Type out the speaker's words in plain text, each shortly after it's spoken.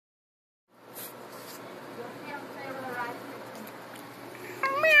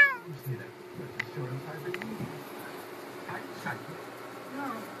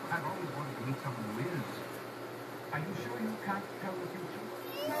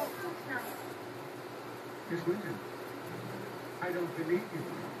Miss Winton, I don't believe you.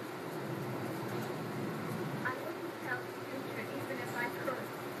 I wouldn't tell the future even if I could.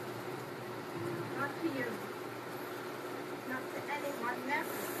 Not to you. Not to anyone,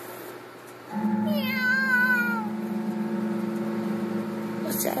 never. Meow.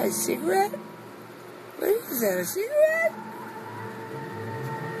 What's that, a cigarette? What is that, a cigarette?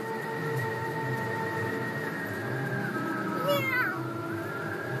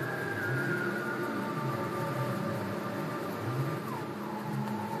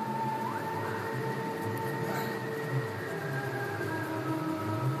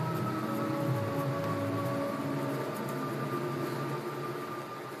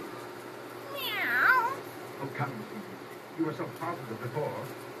 Oh, come, you were so positive before.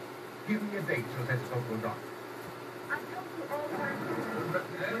 Give me a date so let's go to a doctor. I told you all my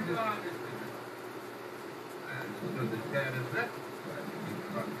There you are, Mr. And so the chair is left. So I think you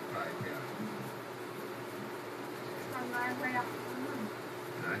can try here. on my way up to the moon.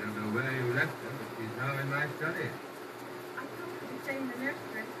 I don't know where you left her, but she's now in my study. I told her to stay in the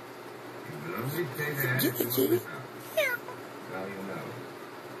nursery. You will only stay there if you are with her. Now you know.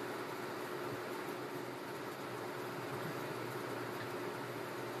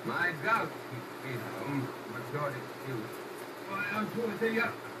 My gout keeps me home. What's your excuse? Why aren't you a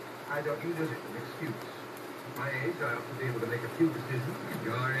singer? I don't use it as an excuse. At my age, I ought to be able to make a few decisions. At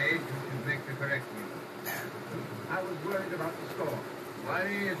your age, you should make the correct one. I was worried about the storm.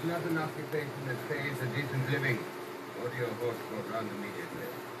 Worry is not an occupation that pays a decent living. Order your horse for run immediately.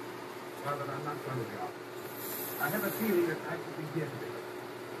 Well, but I'm not going to the office. I have a feeling that I should be here today.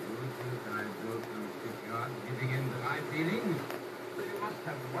 You think I go to the shipyard giving in to my feelings? But you must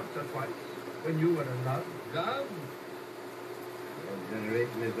have once or twice when you were in love. Love? Your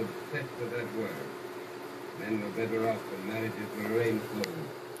generation is obsessed with that word. Men were better off when marriages were arranged for them.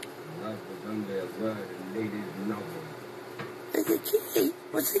 Love was only a word in ladies' novels. Look at the kitty.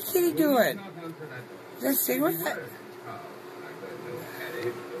 What's the kitty doing? Not answer that. Is that a cigarette? Oh, I got no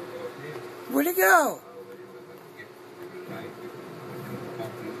headache, no horses. Where'd it go? Oh, will you ever get to the light?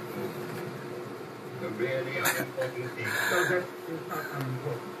 The really unimportant thing. So that is not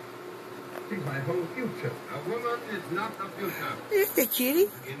unimportant. She's my whole future. A woman is not the future. There's the kitty.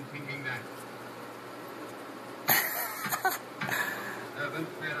 Begin thinking that.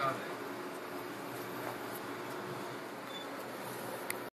 Servants, where are they?